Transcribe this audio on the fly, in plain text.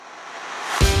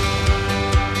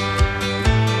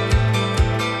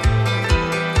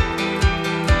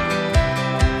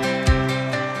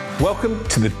Welcome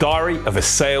to the Diary of a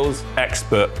Sales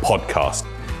Expert podcast.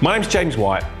 My name's James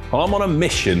White, and I'm on a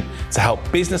mission to help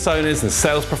business owners and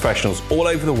sales professionals all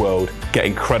over the world get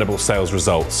incredible sales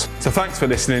results. So thanks for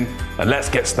listening, and let's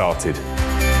get started.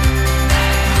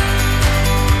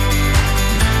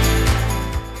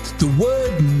 The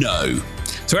word no.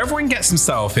 So everyone gets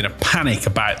themselves in a panic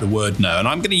about the word no, and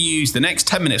I'm going to use the next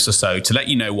 10 minutes or so to let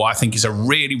you know why I think it's a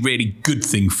really, really good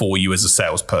thing for you as a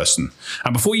salesperson.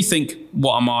 And before you think,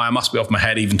 what am I must be off my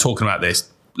head even talking about this,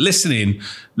 listen in,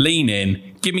 lean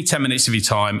in, give me 10 minutes of your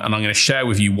time, and I'm going to share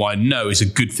with you why no is a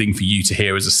good thing for you to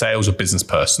hear as a sales or business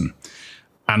person,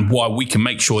 and why we can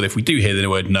make sure that if we do hear the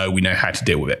word no, we know how to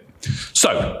deal with it.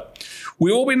 So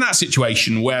we've all been in that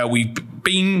situation where we've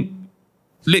been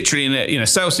literally in a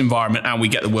sales environment and we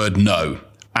get the word no,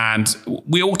 and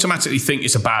we automatically think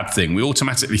it's a bad thing. We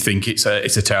automatically think it's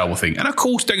a terrible thing. And of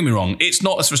course, don't get me wrong, it's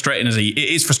not as frustrating as it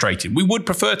is frustrating. We would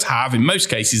prefer to have, in most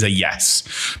cases, a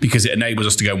yes, because it enables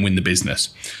us to go and win the business.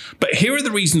 But here are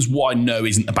the reasons why no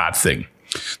isn't a bad thing.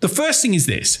 The first thing is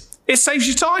this: it saves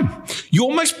you time.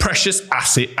 Your most precious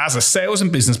asset as a sales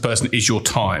and business person is your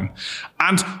time.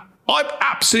 And I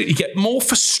absolutely get more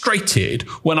frustrated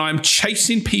when I'm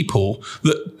chasing people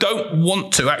that don't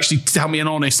want to actually tell me an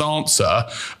honest answer,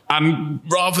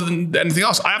 rather than anything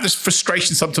else. I have this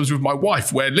frustration sometimes with my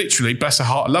wife where literally, bless her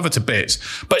heart, I love her to bits,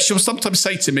 but she'll sometimes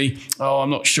say to me, "Oh, I'm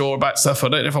not sure about stuff. I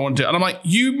don't know if I want to do it." And I'm like,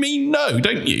 "You mean no,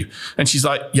 don't you?" And she's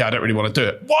like, "Yeah, I don't really want to do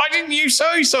it." "Why didn't you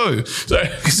say so?" So,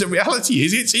 because the reality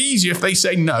is it's easier if they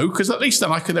say no, because at least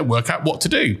then I can then work out what to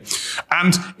do.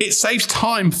 And it saves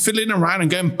time fiddling around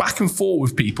and going back and forth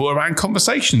with people around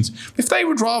conversations. If they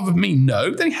would rather me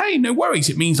no, then hey, no worries.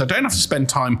 It means I don't have to spend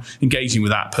time engaging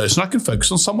with that person. I can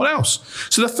focus on someone else.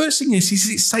 So the first thing is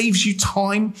it saves you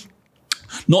time,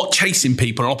 not chasing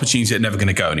people and opportunities that are never going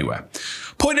to go anywhere.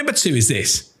 Point number 2 is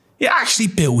this: it actually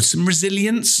builds some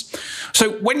resilience.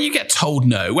 So when you get told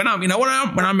no, when I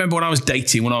remember when I was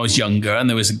dating when I was younger, and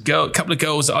there was a couple of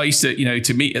girls that I used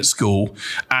to meet at school,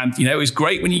 and it was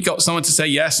great when you got someone to say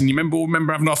yes, and you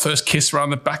remember having our first kiss around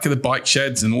the back of the bike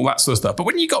sheds and all that sort of stuff. But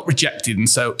when you got rejected and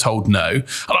so told no, and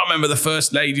I remember the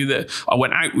first lady that I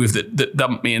went out with that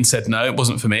dumped me and said no, it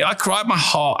wasn't for me. I cried my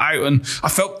heart out and I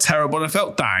felt terrible and I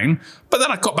felt down. But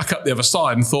then I got back up the other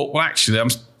side and thought, well, actually, I'm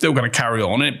still going to carry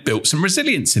on. And it built some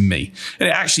resilience in me. And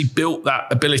it actually built that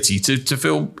ability to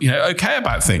feel, okay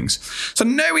about things. So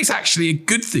no is actually a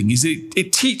good thing.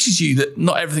 It teaches you that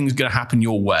not everything is going to happen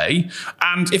your way.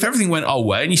 And if everything went our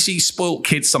way, and you see spoiled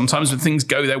kids sometimes when things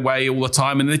go their way all the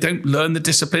time and they don't learn the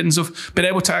disciplines of being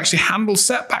able to actually handle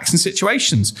setbacks and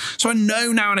situations. So a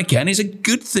no now and again is a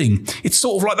good thing. It's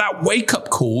sort of like that wake-up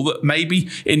call that maybe,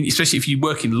 especially if you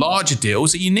work in larger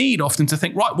deals, that you need often to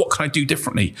think, right, what can I do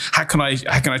differently? How can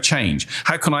I change?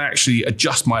 How can I actually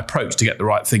adjust my approach to get the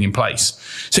right thing in place?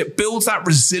 So it builds that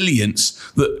resilience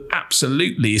that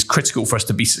absolutely is critical for us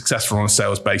to be successful on a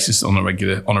sales basis, on a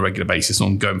regular basis,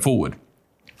 on going forward.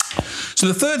 So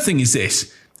the third thing is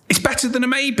this: it's better than a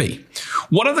maybe.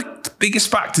 One of the biggest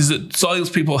factors that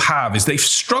salespeople have is they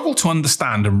struggle to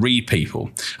understand and read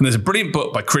people. And there's a brilliant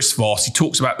book by Chris Voss. He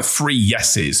talks about the 3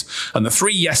 yeses. And the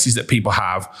 3 yeses that people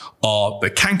have are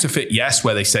the counterfeit yes,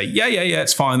 where they say, yeah,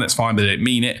 it's fine, that's fine, but they don't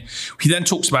mean it. He then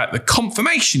talks about the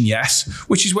confirmation yes,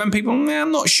 which is when people,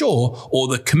 I'm not sure, or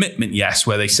the commitment yes,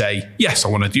 where they say, yes, I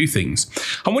want to do things.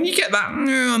 And when you get that,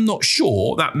 I'm not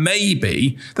sure, that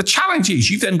maybe, the challenge is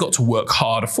you've then got to work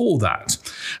harder for that.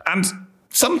 And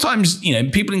sometimes,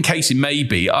 people encasing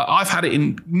maybe, I've had it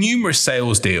in numerous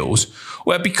sales deals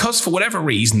where, because for whatever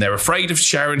reason, they're afraid of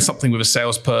sharing something with a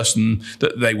salesperson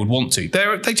that they would want to.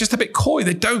 They're just a bit coy.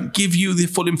 They don't give you the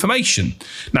full information.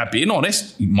 Now, being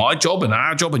honest, my job and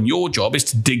our job and your job is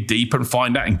to dig deep and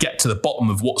find out and get to the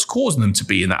bottom of what's causing them to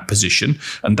be in that position.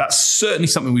 And that's certainly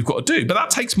something we've got to do. But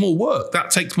that takes more work. That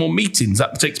takes more meetings.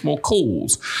 That takes more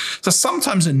calls. So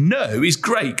sometimes a no is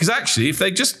great, because actually, if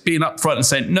they're just being upfront and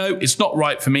saying, no, it's not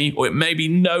right for me, or it may be,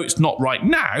 no, it's not right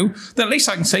now, then at least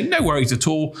I can say, no worries at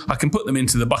all. I can put them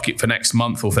into the bucket for next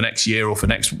month or for next year or for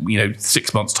next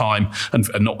 6 months time and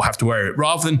not have to worry it,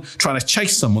 rather than trying to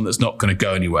chase someone that's not going to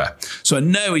go anywhere. So a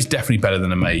no is definitely better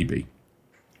than a maybe.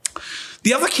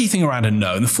 The other key thing around a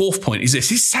no, and the fourth point, is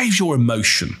this: it saves your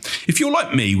emotion. If you're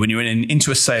like me, when you're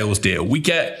into a sales deal, we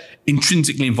get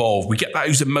intrinsically involved. We get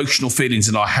those emotional feelings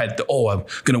in our head that, I'm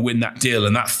going to win that deal,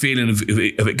 and that feeling of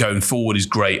it going forward is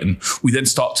great. And we then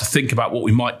start to think about what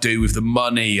we might do with the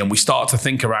money, and we start to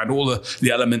think around all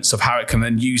the elements of how it can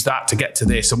then use that to get to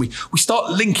this. And we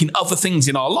start linking other things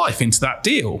in our life into that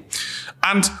deal.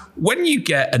 And when you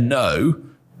get a no,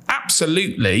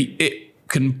 absolutely, it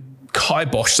can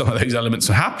kibosh some of those elements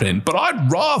from happening, but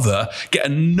I'd rather get a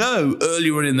no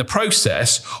earlier in the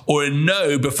process or a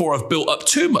no before I've built up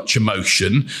too much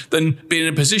emotion than be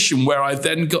in a position where I've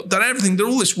then done everything, done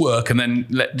all this work, and then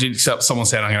let someone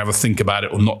say I'm going to have a think about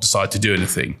it or not decide to do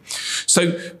anything.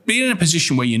 So being in a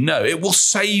position where you know, it will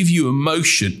save you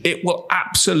emotion. It will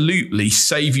absolutely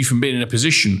save you from being in a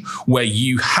position where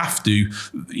you have to,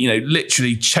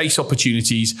 literally chase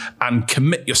opportunities and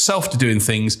commit yourself to doing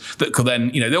things that could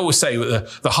then, they always say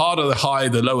the harder the high,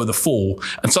 the lower the fall.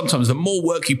 And sometimes the more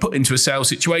work you put into a sales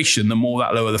situation, the more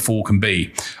that lower the fall can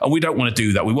be. And we don't want to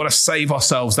do that. We want to save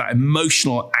ourselves that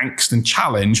emotional angst and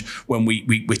challenge when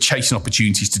we're chasing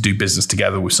opportunities to do business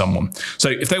together with someone. So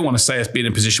if they want to say us be in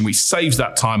a position which saves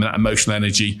that time and that emotional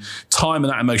energy,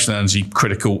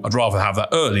 critical. I'd rather have that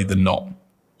early than not.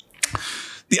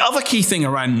 The other key thing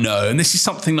around no, and this is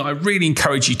something that I really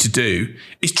encourage you to do,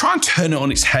 is try and turn it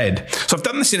on its head. So I've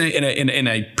done this in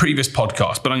a previous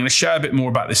podcast, but I'm going to share a bit more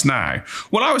about this now.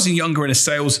 When I was younger in a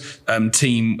sales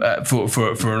team for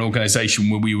an organization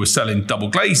where we were selling double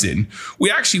glazing,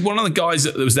 one of the guys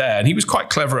that was there, and he was quite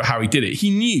clever at how he did it, he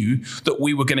knew that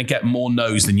we were going to get more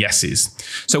no's than yeses.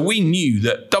 So we knew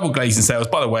that double glazing sales,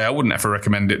 by the way, I wouldn't ever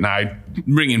recommend it now.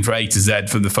 Ringing for A to Z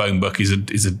from the phone book is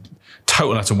a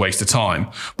total and utter waste of time.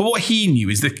 But what he knew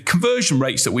is the conversion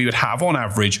rates that we would have on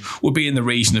average would be in the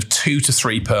region of 2 to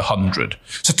 3 per 100.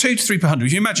 So 2 to 3 per 100.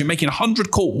 If you imagine making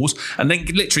 100 calls and then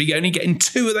literally only getting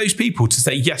 2 of those people to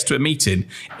say yes to a meeting,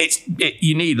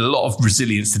 you need a lot of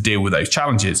resilience to deal with those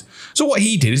challenges. So what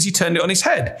he did is he turned it on his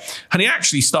head, and he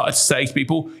actually started to say to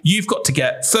people, you've got to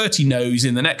get 30 no's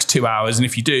in the next 2 hours. And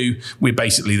if you do, we're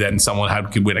basically then someone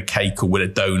could win a cake or win a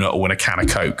donut or win a can of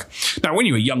Coke. Now, when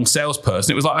you're a young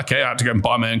salesperson, it was like, okay, I had to go and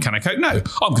buy my own can of Coke. No,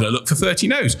 I'm going to look for 30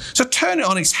 no's. So turn it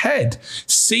on its head.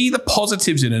 See the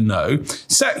positives in a no.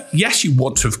 So yes, you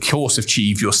want to, of course,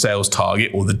 achieve your sales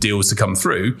target or the deals to come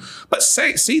through, but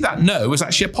see that no as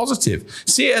actually a positive.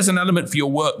 See it as an element for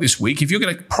your work this week. If you're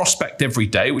going to prospect every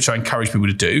day, which I encourage people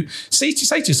to do, say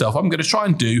to yourself, I'm going to try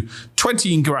and do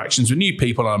 20 interactions with new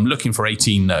people and I'm looking for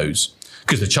 18 no's.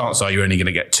 Because the chances are you're only going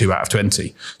to get 2 out of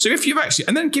 20. So if you've actually,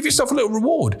 and then give yourself a little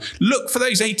reward. Look for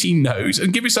those 18 no's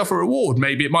and give yourself a reward.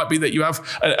 Maybe it might be that you have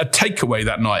a takeaway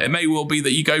that night. It may well be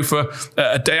that you go for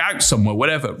a day out somewhere,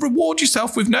 whatever. Reward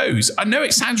yourself with no's. I know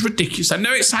it sounds ridiculous. I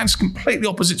know it sounds completely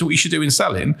opposite to what you should do in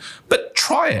selling, but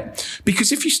try it.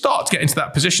 Because if you start to get into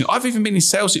that position, I've even been in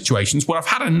sales situations where I've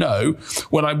had a no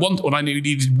when I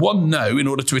needed one no in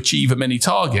order to achieve a mini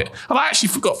target. And I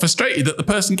actually got frustrated that the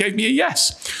person gave me a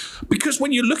yes. Because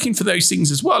when you're looking for those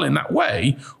things as well in that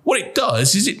way, what it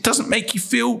does is it doesn't make you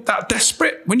feel that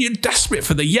desperate. When you're desperate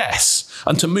for the yes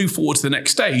and to move forward to the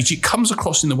next stage, it comes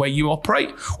across in the way you operate.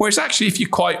 Whereas actually if you're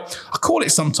I call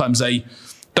it sometimes a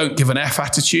don't give an F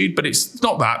attitude, but it's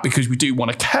not that, because we do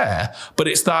want to care, but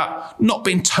it's that not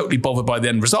being totally bothered by the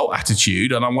end result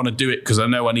attitude, and I want to do it because I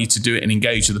know I need to do it and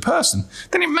engage with the person,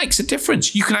 then it makes a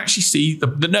difference. You can actually see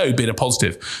the no being a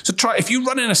positive. So try, if you're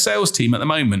running a sales team at the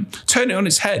moment, turn it on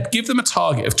its head, give them a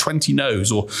target of 20 no's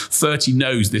or 30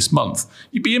 no's this month.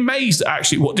 You'd be amazed at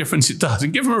actually what difference it does,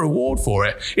 and give them a reward for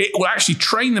it. It will actually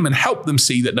train them and help them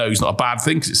see that no is not a bad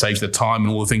thing, because it saves their time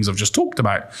and all the things I've just talked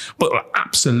about. But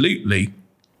absolutely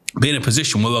be in a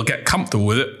position where they'll get comfortable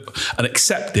with it and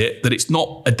accept it, that it's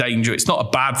not a danger, it's not a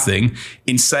bad thing.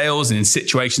 In sales and in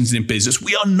situations and in business,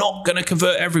 we are not going to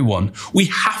convert everyone. We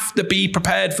have to be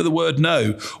prepared for the word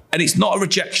no. And it's not a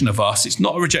rejection of us. It's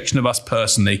not a rejection of us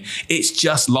personally. It's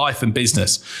just life and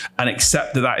business. And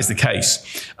accept that that is the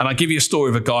case. And I'll give you a story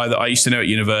of a guy that I used to know at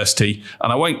university.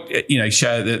 And I won't,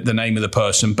 share the name of the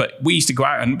person, but we used to go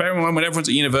out, and bear in mind, when everyone's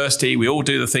at university, we all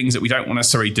do the things that we don't want to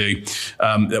necessarily do,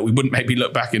 that we wouldn't maybe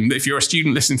look back. And if you're a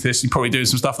student listening to this, you're probably doing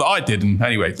some stuff that I did. And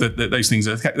anyway, those things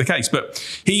are the case. But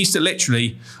he used to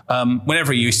literally,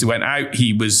 whenever he used to went out,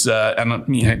 he was,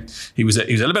 he was a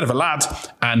little bit of a lad,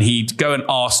 and he'd go and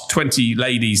ask 20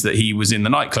 ladies that he was in the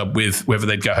nightclub with whether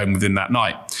they'd go home within that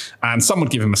night. And some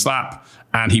would give him a slap,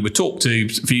 and he would talk to a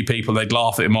few people, they'd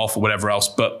laugh at him off or whatever else,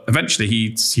 but eventually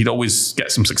he'd always get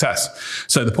some success.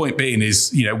 So the point being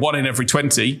is, 1 in every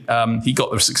 20, he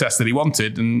got the success that he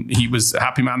wanted, and he was a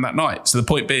happy man that night. So the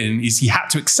point being is he had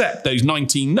to accept those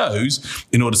 19 no's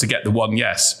in order to get the one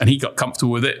yes. And he got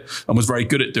comfortable with it and was very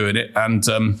good at doing it, and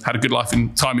had a good life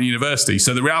in time in university.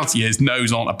 So the reality is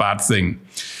no's aren't a bad thing.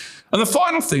 And the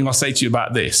final thing I'll say to you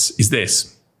about this is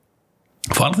this.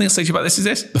 Final thing I'll say to you about this is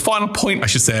this. The final point I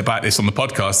should say about this on the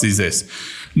podcast is this.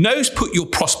 No's put your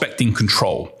prospect in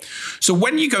control. So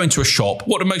when you go into a shop,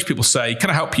 what do most people say? Can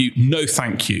I help you? No,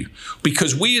 thank you.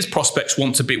 Because we as prospects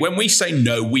want to be, when we say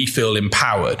no, we feel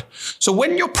empowered. So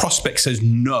when your prospect says,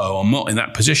 no, I'm not in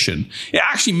that position, it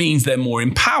actually means they're more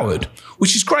empowered,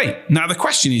 which is great. Now, the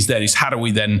question is how do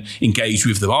we then engage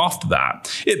with them after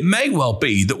that? It may well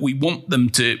be that we want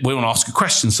to ask a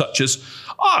question such as,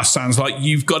 sounds like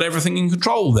you've got everything in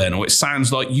control then, or it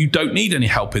sounds like you don't need any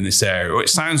help in this area, or it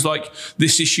sounds like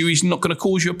this issue is not going to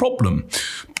cause you a problem.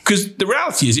 Because the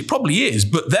reality is it probably is,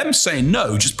 but them saying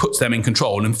no just puts them in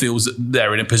control and feels that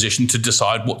they're in a position to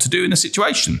decide what to do in a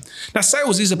situation. Now,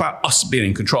 sales is about us being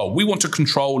in control. We want to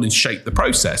control and shape the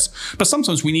process, but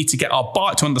sometimes we need to get our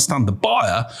buyer to understand the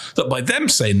buyer that by them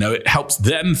saying no, it helps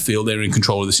them feel they're in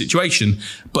control of the situation.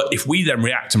 But if we then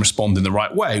react and respond in the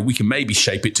right way, we can maybe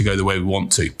shape it to go the way we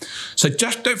want to. So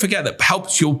just don't forget that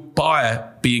helps your buyer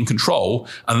be in control,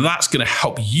 and that's going to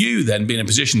help you then be in a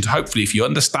position to hopefully, if you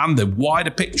understand the wider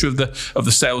picture of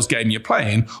the sales game you're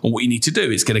playing or what you need to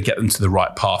do, it's going to get them to the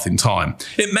right path in time.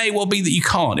 It may well be that you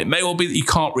can't. It may well be that you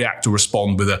can't react or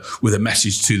respond with a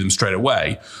message to them straight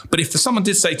away. But if someone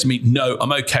did say to me, no,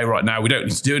 I'm okay right now, we don't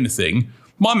need to do anything,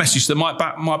 my message to them might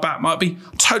be,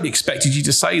 I totally expected you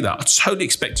to say that. I totally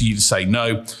expected you to say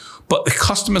no. But the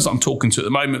customers I'm talking to at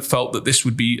the moment felt that this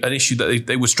would be an issue that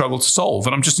they would struggle to solve.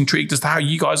 And I'm just intrigued as to how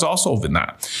you guys are solving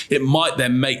that. It might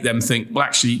then make them think, well,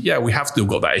 actually, yeah, we have still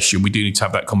got that issue and we do need to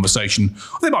have that conversation.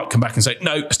 Or they might come back and say,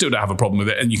 no, I still don't have a problem with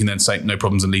it. And you can then say no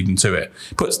problems and lead them to it.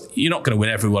 You're not going to win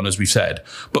everyone, as we've said,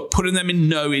 but putting them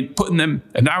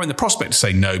allowing the prospect to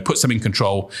say no, puts them in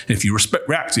control. And if you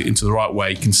react it into the right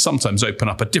way, can sometimes open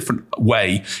up a different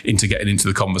way into getting into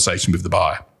the conversation with the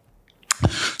buyer.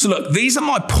 So look, these are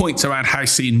my points around how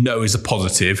seeing no is a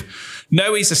positive.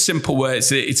 No is a simple word.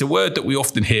 It's a word that we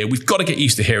often hear. We've got to get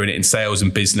used to hearing it in sales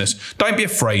and business. Don't be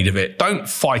afraid of it. Don't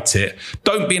fight it.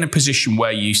 Don't be in a position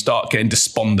where you start getting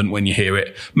despondent when you hear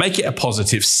it. Make it a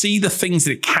positive. See the things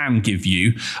that it can give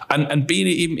you. And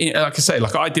be, like I say,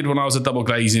 like I did when I was a double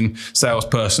glazing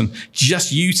salesperson,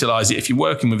 just utilize it if you're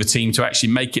working with a team to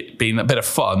actually make it being a bit of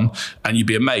fun, and you'd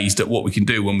be amazed at what we can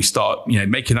do when we start,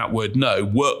 making that word no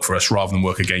work for us rather than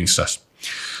work against us.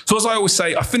 So as I always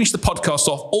say, I finish the podcast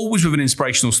off always with an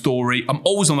inspirational story. I'm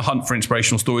always on the hunt for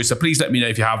inspirational stories, so please let me know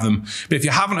if you have them. But if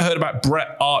you haven't heard about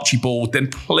Brett Archibald, then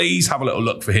please have a little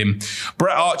look for him.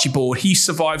 Brett Archibald, he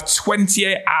survived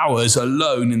 28 hours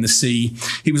alone in the sea.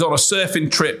 He was on a surfing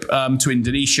trip to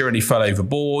Indonesia and he fell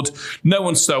overboard. No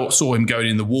one saw him going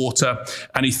in the water,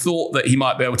 and he thought that he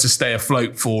might be able to stay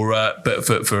afloat for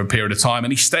a period of time.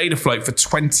 And he stayed afloat for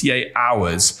 28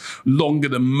 hours, longer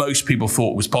than most people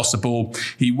thought was possible.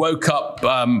 He woke up,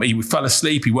 he fell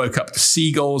asleep, he woke up to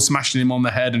seagulls smashing him on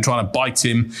the head and trying to bite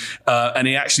him. And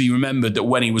he actually remembered that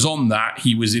when he was on that,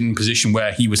 he was in a position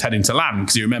where he was heading to land,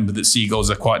 because he remembered that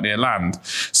seagulls are quite near land.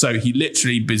 So he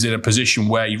literally was in a position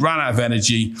where he ran out of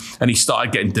energy and he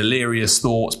started getting delirious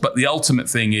thoughts. But the ultimate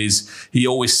thing is, he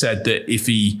always said that if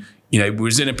he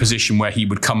was in a position where he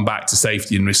would come back to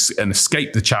safety and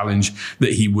escape the challenge,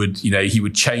 that he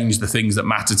would change the things that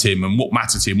mattered to him. And what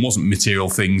mattered to him wasn't material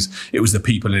things. It was the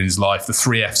people in his life, the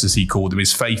 3 Fs as he called them: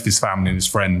 his faith, his family, and his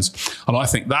friends. And I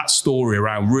think that story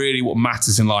around really what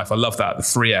matters in life, I love that, the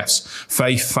 3 Fs,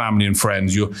 faith, family, and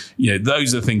friends.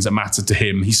 Those are the things that mattered to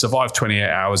him. He survived 28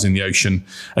 hours in the ocean.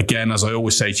 Again, as I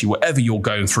always say to you, whatever you're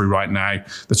going through right now,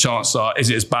 the chances are, is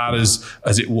it as bad as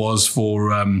it was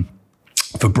for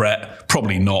Brett?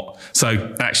 Probably not.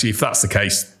 So actually, if that's the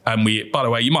case, and by the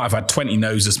way, you might have had 20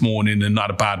 no's this morning and had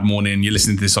a bad morning, and you're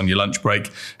listening to this on your lunch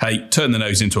break, hey, turn the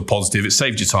no's into a positive. It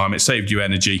saved you time, it saved you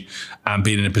energy, and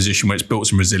being in a position where it's built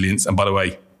some resilience. And by the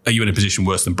way, are you in a position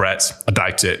worse than Brett's? I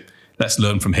doubt it. Let's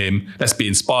learn from him. Let's be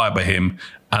inspired by him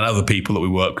and other people that we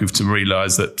work with to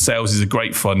realize that sales is a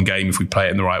great fun game if we play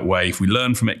it in the right way. If we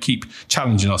learn from it, keep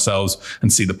challenging ourselves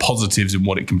and see the positives in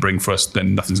what it can bring for us,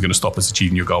 then nothing's going to stop us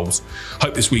achieving your goals.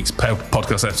 Hope this week's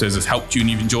podcast episode has helped you and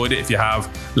you've enjoyed it. If you have,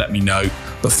 let me know.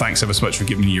 But thanks ever so much for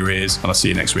giving me your ears, and I'll see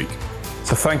you next week.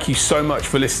 So thank you so much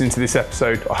for listening to this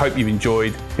episode. I hope you've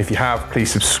enjoyed. If you have,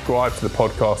 please subscribe to the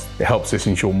podcast. It helps us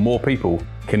ensure more people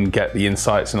can get the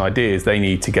insights and ideas they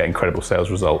need to get incredible sales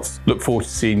results. Look forward to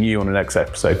seeing you on the next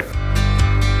episode.